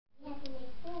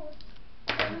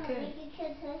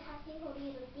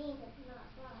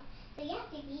So you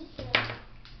have to be here.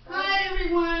 Hi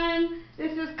everyone,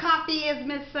 this is Coffee is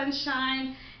Miss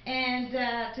Sunshine, and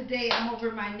today I'm over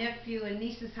at my nephew and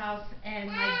niece's house and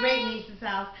my great niece's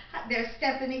house. Hi, there's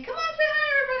Stephanie. Come on, say hi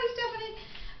everybody,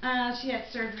 Stephanie. She had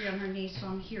surgery on her knee, so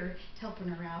I'm here helping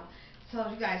her out. So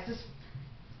you guys,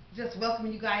 just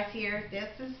welcoming you guys here. This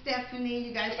is Stephanie.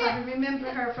 You guys probably remember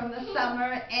her from the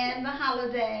summer and the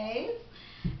holidays.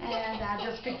 And I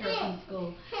just picked her up from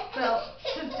school. So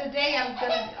today I'm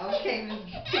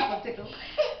gonna tickle.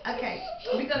 Okay,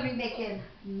 we're gonna be making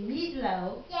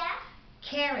meatloaf,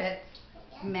 carrots,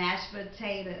 mashed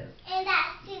potatoes. And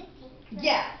that's soup.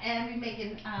 Yeah, and we're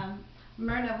making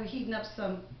Myrna. We're heating up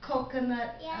some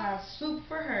coconut soup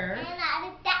for her.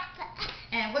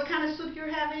 And what kind of soup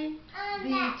you're having?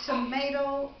 The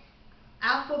tomato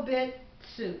alphabet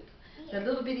soup. The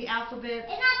little bitty alphabet,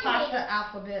 pasta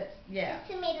alphabet, yeah.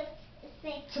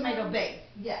 It's tomato base,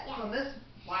 yeah. So let's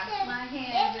wash my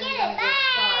hands and get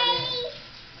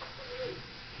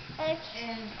started.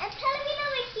 And tell me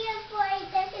over here for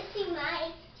them to see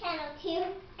my channel too.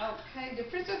 Okay, did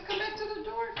Princess come back to the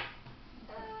door?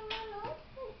 No.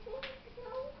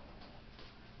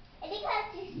 I think I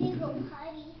have to see go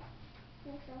potty.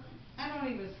 I don't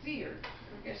even see her.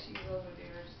 I guess she's over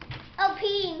there. Oh,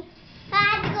 peeing. I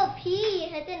had to go pee.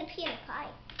 I didn't pee in the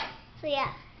potty. So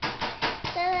yeah.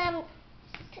 So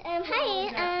hi.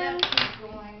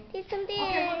 Did something.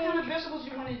 Okay, what kind of vegetables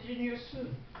you wanted in your soup?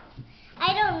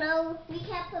 I don't know. We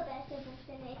can't put vegetables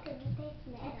in it because it tastes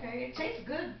nasty. Okay, it tastes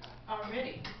good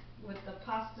already with the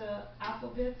pasta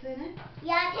alphabets in it.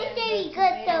 Yeah, it tastes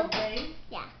very good. So base.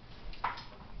 yeah.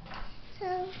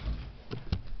 So.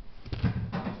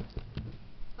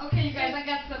 Okay, you guys, I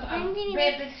got some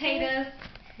red potatoes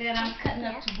that I'm cutting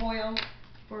up to boil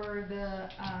for the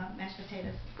mashed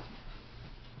potatoes.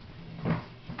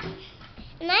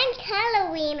 Mine's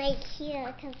Halloween right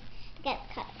here because I got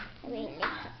cut. So yeah,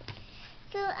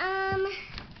 I'm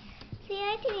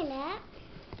doing that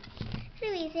for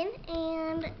a reason,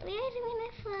 and we are doing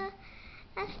it for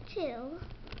us too.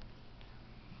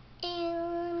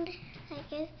 And I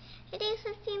guess it is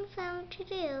something fun to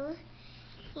do.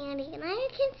 And you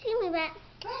can see me back.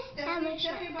 Tell me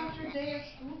about your day at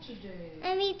school today.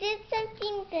 And we did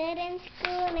something good in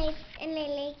school, and I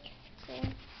liked school.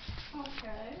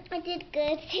 Okay. I did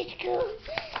good to school.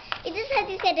 It just had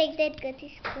to say I did good to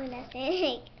school. That's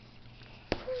it.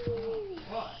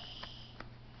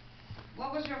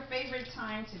 What was your favorite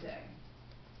time today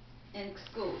in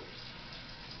school?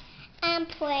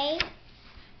 Play.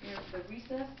 The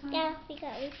recess time? Yeah, we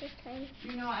got recess time.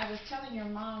 You know, I was telling your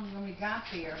mom when we got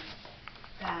there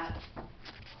that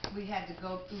we had to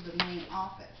go through the main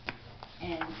office,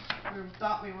 and we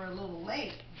thought we were a little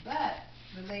late, but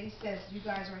the lady says you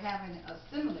guys were having an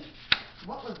assembly.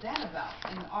 What was that about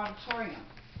in the auditorium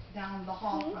down the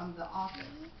hall from the office?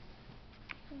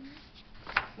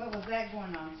 What was that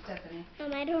going on, Stephanie?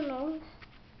 I don't know.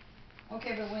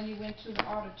 Okay, but when you went to the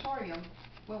auditorium,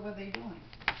 what were they doing?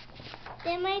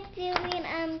 They might doing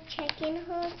checking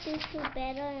her to feel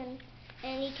better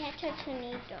and you catch her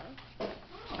tornado.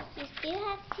 You still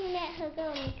have to let her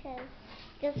go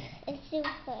because it still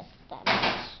hurts that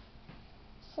much.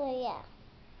 So yeah.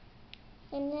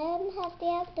 And then have to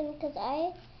have them because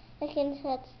I can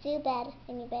hurt still bad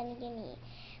when you bend your knee.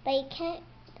 But you can't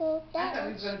go that I thought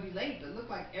we were going to be late, but it looked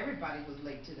like everybody was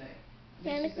late today.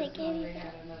 Yeah, they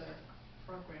had another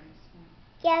program.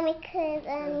 Yeah,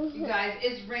 because you guys,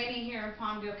 it's raining here in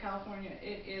Palmdale, California.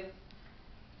 It is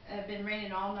been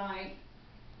raining all night.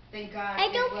 Thank God.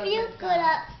 I don't feel good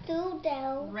at school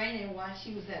though. Raining while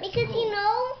she was at because school. You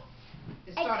know,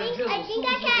 I think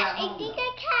I can't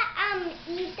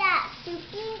eat that soup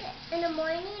in the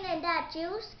morning and that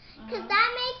juice because that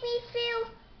makes me feel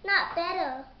not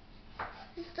better.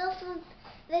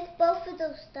 With both of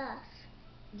those stuff.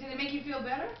 Did it make you feel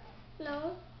better?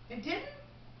 No. It didn't?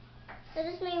 It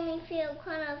just made me feel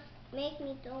make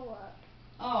me throw up.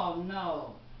 Oh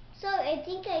no. So I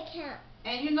think I can't.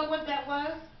 And you know what that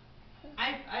was?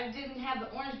 I didn't have the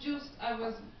orange juice. I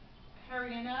was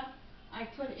hurrying up. I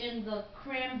put in the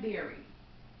cranberry.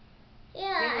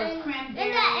 Yeah, it was cranberry.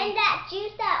 And that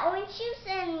juice, that orange juice,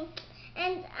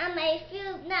 and I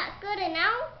feel not good, and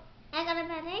now I got a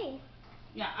bad day.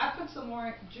 Yeah, I put some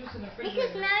more juice in the refrigerator.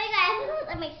 Because now I got food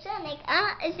on my stomach.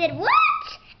 I said, what?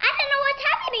 I don't know what's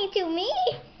happening to me.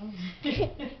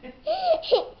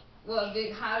 Well,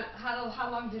 how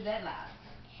long did that last?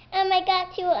 I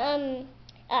got to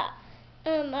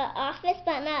office,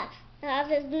 but not the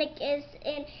office.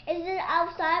 It's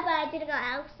outside, but I didn't go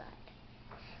outside.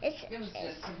 It was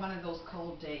just one of those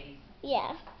cold days.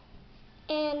 Yeah,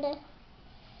 and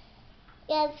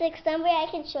Yeah, it's like somewhere I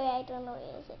can show you. I don't know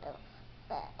where is it though.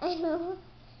 But I know.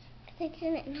 'Cause I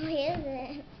didn't know where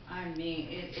is it. I mean,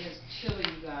 it is chilly,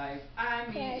 you guys. I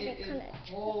mean, Yeah, it it's is kinda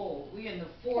cold. We in the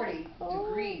 40 cold.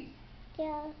 degrees.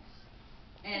 Yeah.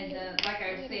 And like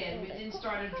I said, it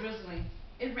started drizzling.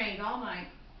 It rained all night,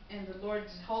 and the Lord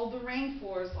just hold the rain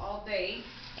for us all day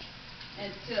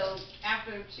until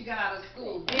after she got out of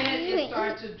school. Then it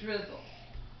started to drizzle.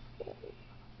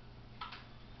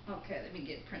 Okay, let me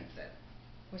get Princess.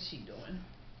 What's she doing?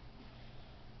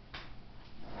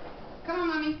 Come on,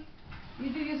 Mommy.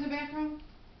 You do use the bathroom?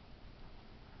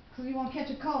 Because you won't catch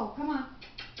a cold. Come on.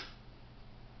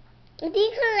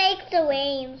 Deacon likes the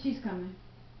rain. She's coming.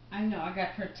 I know. I got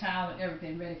her towel and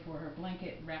everything ready for her.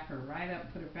 Blanket, wrap her right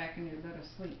up, put her back in there, let her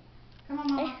sleep. Come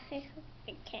on, Mama.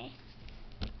 Okay.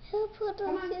 Who put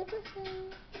Come on on. beautiful?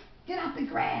 Get out the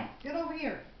grass. Get over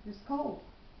here. It's cold.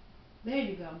 There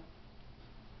you go.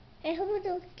 I hope we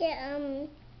don't get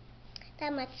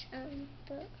that much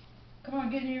book. Come on,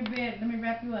 get in your bed. Let me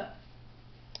wrap you up.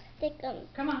 Think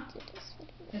Come on. do this.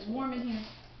 It's warm in here.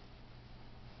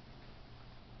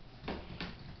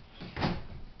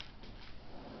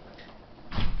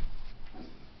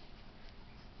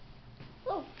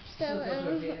 Oh, so Look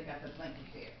over there. I got the blanket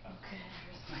there. Okay,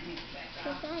 here's my hand back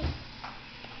out.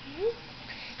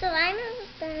 So I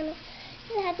understand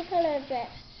how to color a dress,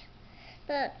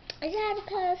 but I just have to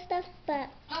color stuff, but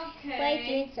Okay. while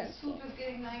doing The something. soup is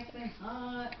getting nice and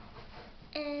hot.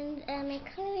 And I'm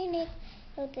coloring it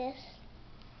for this.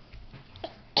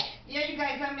 Yeah, you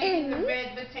guys, I'm making the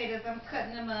red potatoes. I'm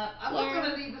cutting them up. I was Yeah.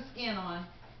 gonna leave the skin on.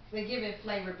 They give it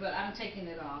flavor, but I'm taking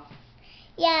it off.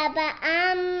 Yeah, but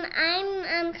I'm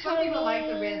Some coloring. people like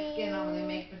the red skin on when they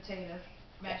make potatoes,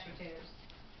 mashed potatoes.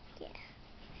 Yeah.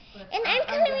 But And I'm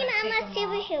gonna coloring take on my them off.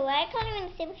 superhero. I'm coloring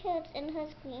the superhero in her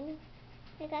screen.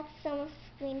 I got some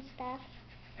screen stuff.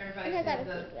 Everybody And I got said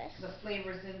a good dress. the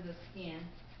flavor's in the skin.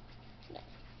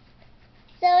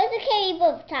 So it's okay we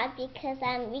both talk because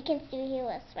we can still hear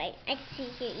us, right? I can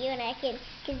still hear you and I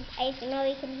know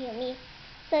you can hear me.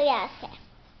 So yeah, okay.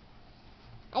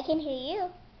 I can hear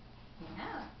you.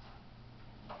 Yeah.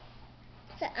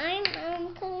 So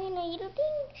I'm coloring a little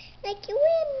thing like you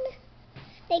win.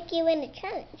 Like you win the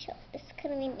challenge. So this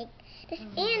coloring like this in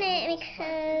it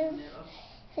because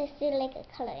there's still like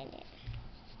a color in it.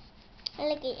 I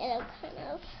like a yellow kind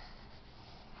of.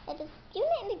 I just you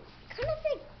like kind of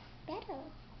like better.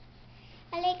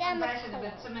 I like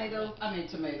The tomato. I mean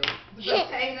tomato. The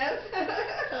potatoes.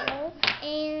 Potatoes.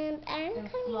 And I'm And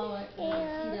slow it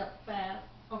and heat up fast.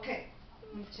 Okay.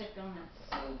 Let me check on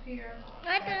that soup here.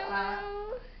 I don't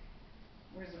know.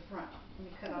 Where's the front? Let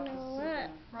me cut off the No, soup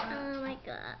in the front. oh my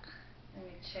god. Let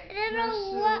me check. I don't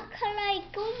know what color I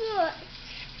got.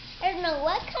 I don't know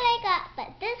what color I got,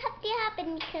 but this has to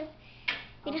happen because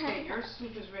we don't have Okay, your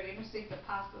soup is ready. Let me see if the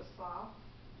pasta's soft.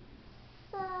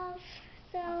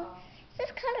 So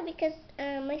this color because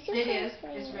my soup It is.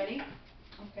 ready. It's ready.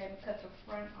 Okay, we cut the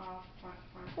front off. Front.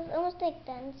 It's almost like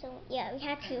done, so yeah, we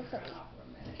have to hurry. So.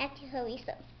 Have to hurry,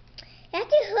 so. I have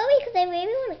to hurry because I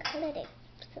really want to color it.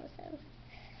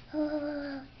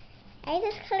 Oh, I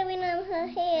just coloring on her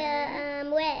hair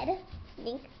red. I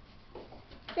think.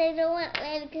 So I don't want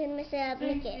red to mess up.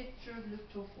 Look it.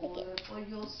 For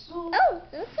your soup. Oh,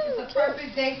 that's It's a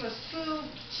perfect day for soup,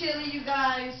 chili, you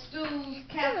guys, stews,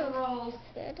 casseroles.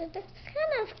 Good. That's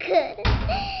kind of good.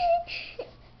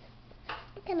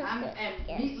 And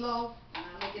meatloaf. I'm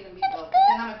making a meatloaf.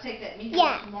 Then I'm gonna take that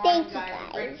meatloaf tomorrow, you guys,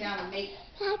 and break down and make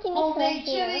homemade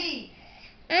chili.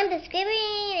 I'm the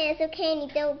screaming. It's okay, and you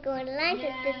don't go to lunch.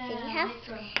 It's just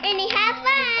and you have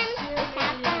fun.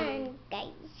 Have fun, guys.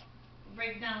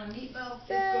 Break down the meatloaf.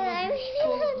 So It's gonna be so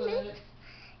good.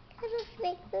 I just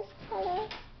make this color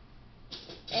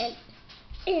and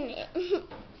in it.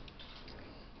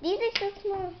 These are so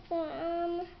small, so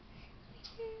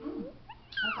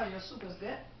I thought your soup was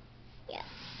good. yeah.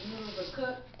 The noodles are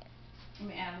cooked. Let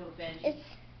me add a little veggie. It's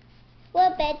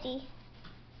what veggie?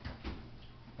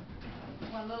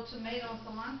 Want a little tomato and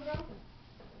cilantro?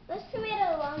 What's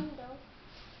tomato rondo?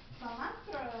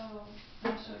 Cilantro.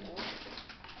 I'll show you.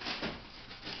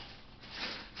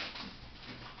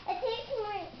 I think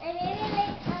I maybe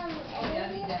like Oh yeah,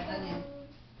 I need that onion.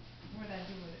 What did I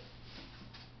do with it?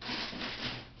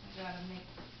 I gotta make.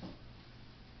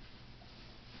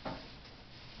 Wait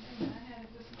a minute, I had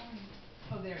it this morning.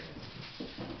 Oh, there it is.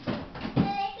 I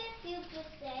like it super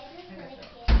sad. I just like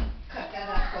it. Cut that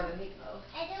up for the meatloaf.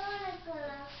 I don't want to go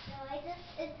off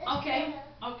though. It's Okay.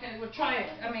 better. Okay, we'll try it.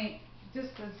 I mean, this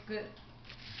is good.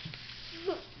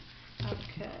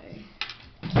 Okay.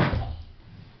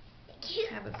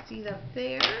 Have a seat up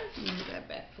there. Let me move that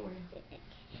back for you.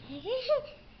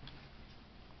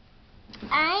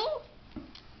 I'm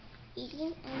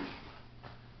eating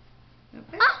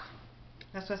Okay. Oh!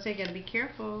 That's why I say you gotta be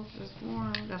careful. It's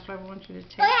warm. That's why I want you to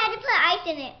take. Oh, I had to put ice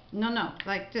in it. No,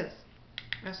 like this.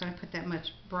 That's why I put that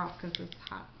much broth because it's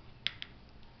hot.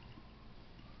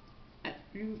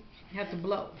 You have to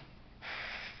blow.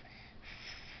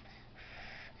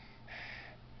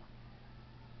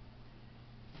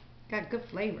 Got good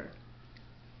flavor.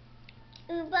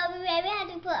 But we maybe had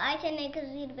to put ice in it because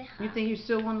it's a little bit hot. You think you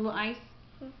still want a little ice?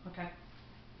 Okay.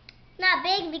 Not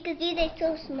big because these are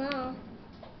so small.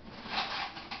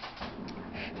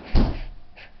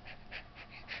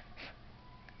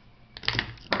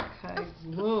 Okay.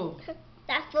 Whoa.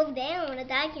 That flows down. The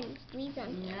dog can squeeze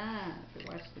on. Yeah.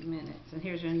 Watch the minutes. And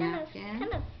here's your Kind napkin.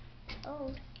 of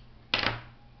old.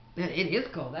 It is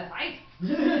cold. That's ice.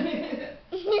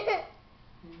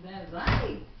 That's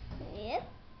ice. Yep.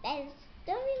 That is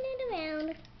stirring it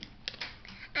around.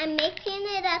 I'm mixing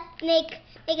it up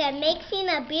I'm mixing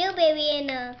a bilberry in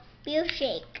a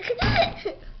milkshake.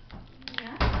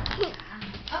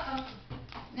 Uh-oh.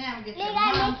 Now we get your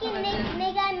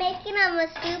I'm making a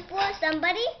soup for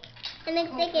somebody, and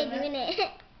looks like I'm doing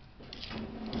it.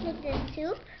 Make the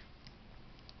soup.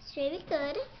 It's really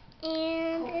good,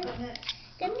 and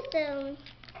that's the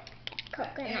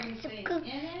coconut soup.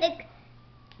 Look,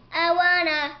 I want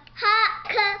a hot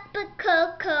cup of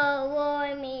cocoa,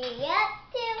 warm me up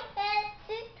to head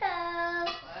to toe.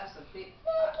 That's a big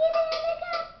Make it in a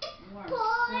cup,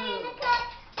 pour in a cup,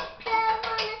 pour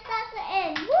on a saucer,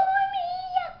 and warm me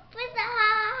up with a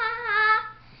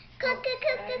ha. Cocoa.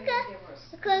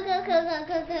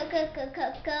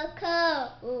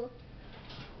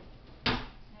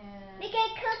 Make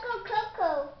it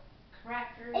cocoa.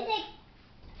 Crackers.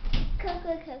 It's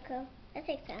like cocoa. That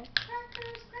takes time.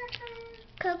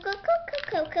 Cocoa.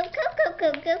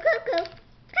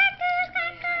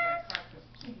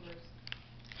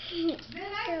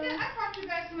 Then I brought you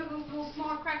guys some of those little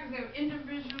small crackers. They're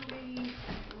individually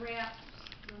wrapped.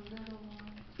 The little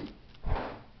ones.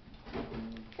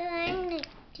 So I'm gonna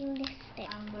do this step.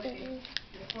 I'm looking.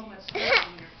 There's so much stuff in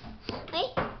here.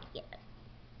 Wait. Yeah.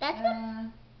 That's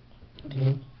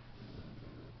it.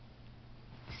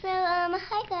 So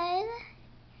hi guys.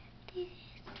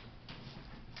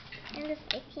 And this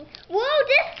 18. Whoa,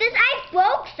 this ice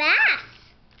broke fast.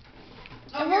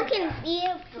 I broke in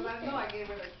you. Because I know I gave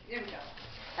her the. There we go.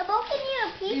 I broke in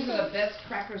you pieces. These are the best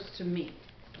crackers to me.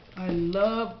 I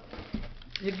love.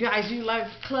 You guys, you like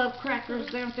club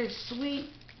crackers? Aren't they sweet?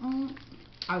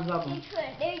 I love them.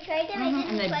 They tried them.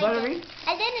 And they're buttery.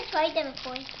 I didn't try them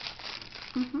before.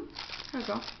 There you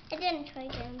go. I didn't try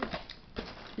them.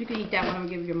 You can eat that one. I'm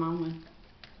gonna give your mom one.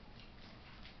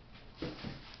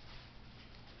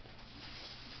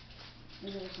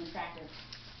 These are some crackers.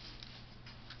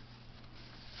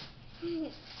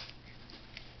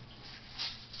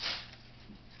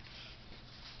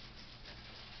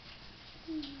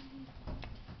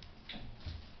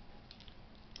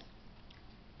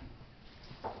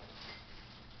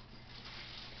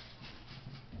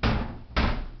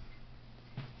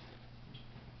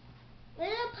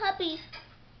 Little puppy.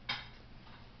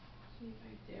 She's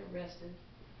right there rested.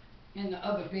 In the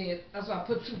other bed. That's why I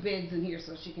put 2 beds in here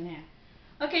so she can have.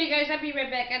 Okay, you guys, I'll be right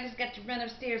back. I just got to run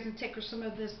upstairs and take her some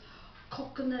of this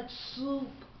coconut soup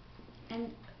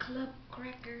and club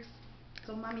crackers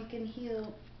so mommy can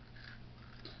heal.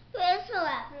 Where's her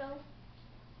apple?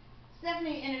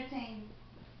 Stephanie entertained.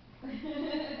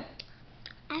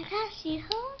 I can't see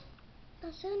her.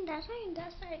 That's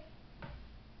right.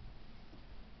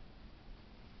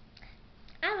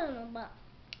 I don't know, but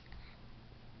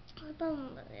I don't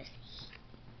remember this.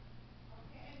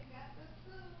 Okay, we got the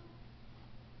soup.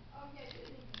 Okay, you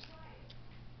need to try it.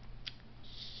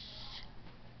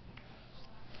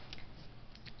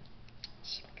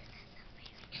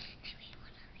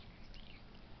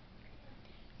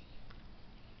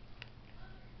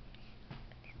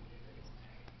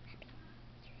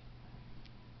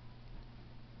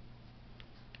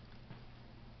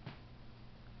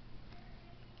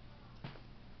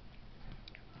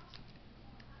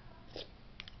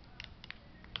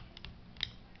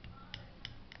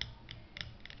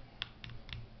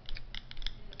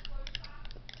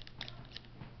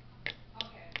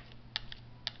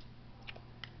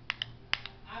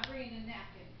 Bring a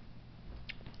napkin.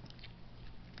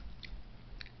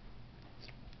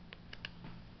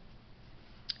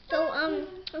 So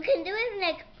we can do it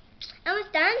like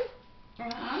almost done.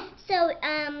 So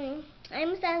I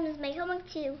almost done with my homework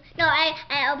too. No, I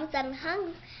almost done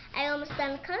I almost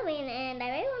done coloring, and I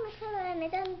really want to color, and I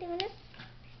done doing this.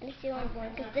 And I still want more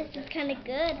because this is kind of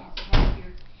good.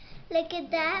 Look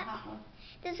at that.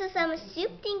 This is some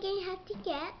soup thing you have to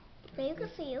get. Very good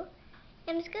for you.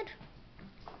 And it's good.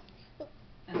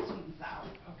 And sweet and sour.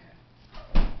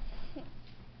 Okay.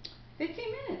 15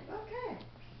 minutes. Okay.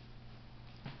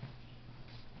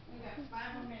 We got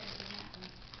 5 more minutes in that one.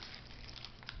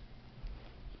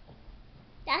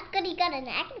 That's good you got a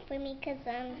napkin for me because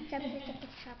something to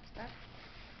chop stuff.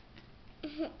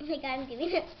 Like I'm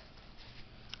doing it.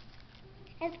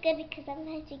 That's good because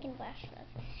sometimes you can wash stuff.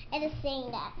 I just saying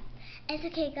that. It's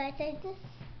okay guys, I just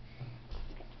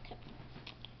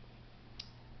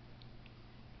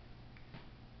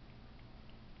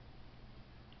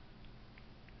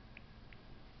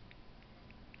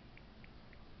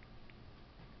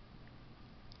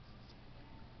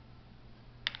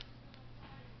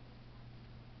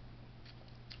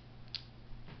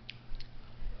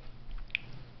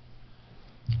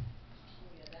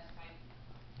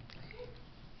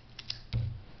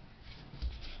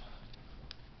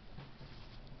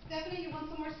Stephanie, you want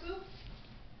some more soup?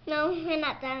 no, we're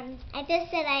not done. I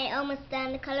just said I almost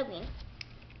done the coloring.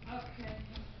 Okay.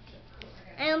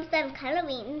 I almost done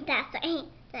coloring. That's what I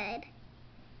said.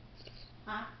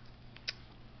 Huh?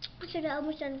 I should have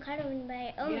almost done coloring, but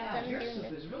I almost Yeah, done your doing soup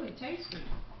this. is really tasty.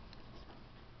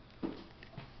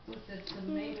 With the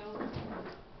tomato.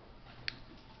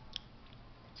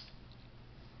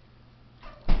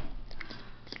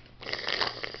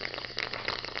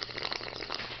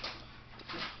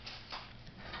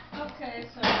 Okay,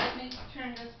 so let me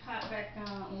turn this pot back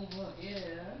on. Well, yeah.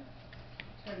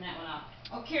 Turn that one off.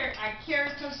 Oh,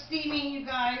 carrots are steaming, you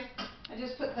guys. I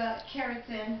just put the carrots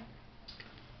in.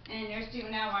 And they're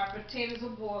steaming now. Our potatoes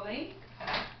are boiling.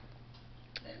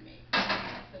 Let me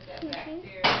put that back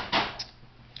there.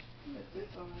 Put this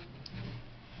on.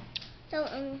 So,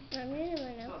 I'm really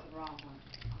gonna. Oh, the wrong one.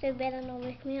 So you better not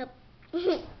wake me up.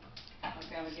 Okay,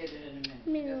 I'm gonna get it in a minute.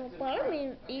 Me Just no the problem,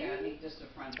 front. Okay, I ew. need just the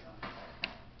front one.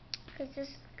 Because this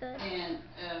is good. And,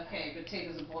 okay,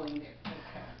 potatoes are boiling there.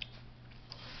 Okay.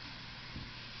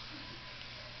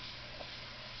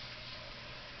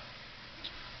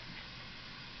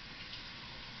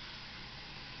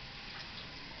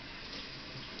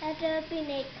 After we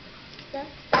make the stuff,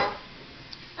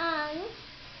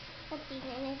 let's see,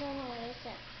 I don't know what it is.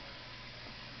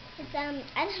 It's, I don't know,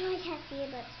 I can't see it,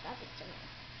 but it's probably somewhere.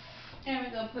 And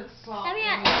we're gonna put salt That'd be in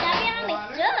on the my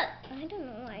water. shirt. I don't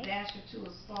know why. Dash or two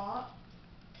of salt.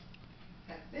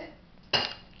 That's it.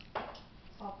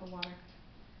 Salt the water.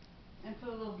 And put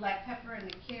a little black pepper in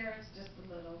the carrots, just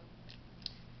a little.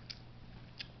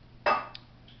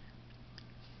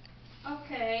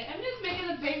 Okay, I'm just making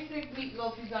a basic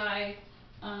meatloaf, you guys.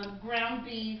 Ground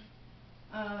beef,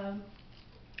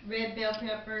 red bell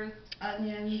peppers,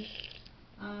 onions,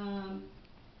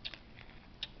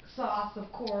 sauce,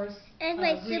 of course. And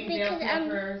my soup green bell because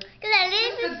peppers. because I Just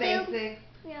lose the the soup. basics.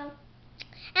 Yeah.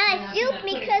 And And my I'm soup gonna put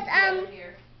it because together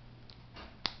here.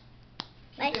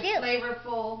 my Keep it soup.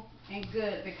 flavorful and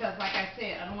good because, like I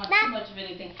said, I don't want Not- too much of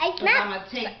anything. I Because snap- I'm gonna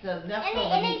take the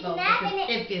leftover and it's meatloaf not because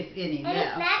gonna- if it's any And it's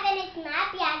left. not and it's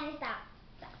not behind the stop.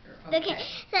 Okay.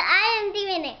 So I am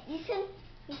doing it. You can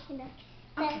do it.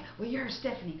 Okay, well, you're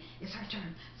Stephanie. It's her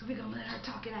turn. So we're going to let her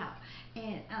talk it out.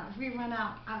 And if we run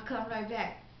out, I'll come right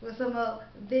back with some more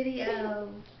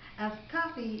videos of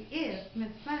Coffee is Miss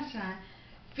Sunshine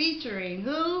featuring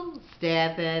who?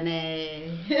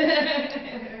 Stephanie.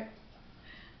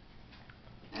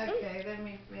 Okay, let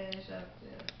me finish up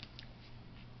this.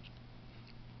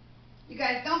 You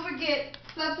guys, don't forget,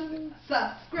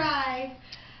 subscribe.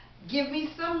 Give me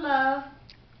some love.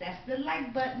 That's the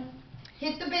like button.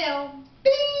 Hit the bell.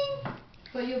 Bing!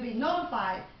 So you'll be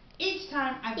notified each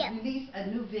time I release a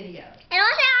new video. And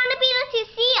also on the video to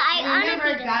see, And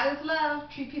remember, God is love.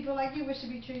 Treat people like you wish to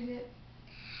be treated.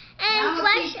 And Now I'm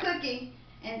going to keep cooking.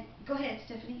 And go ahead,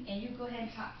 Stephanie, and you go ahead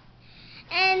and talk.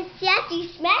 And yes, you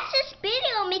smash this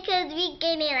video because we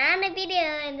getting on the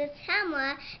video in this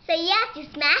camera. So you have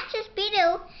to smash this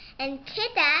video and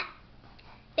hit that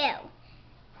bell.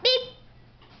 Beep!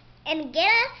 And get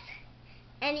us.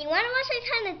 And you want to watch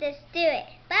our channel, just do it.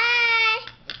 Bye!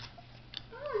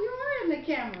 Oh, you are in the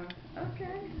camera.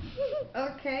 Okay.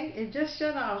 Okay, it just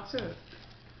shut off too.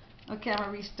 Okay, I'm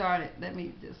going to restart it. Let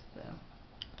me just...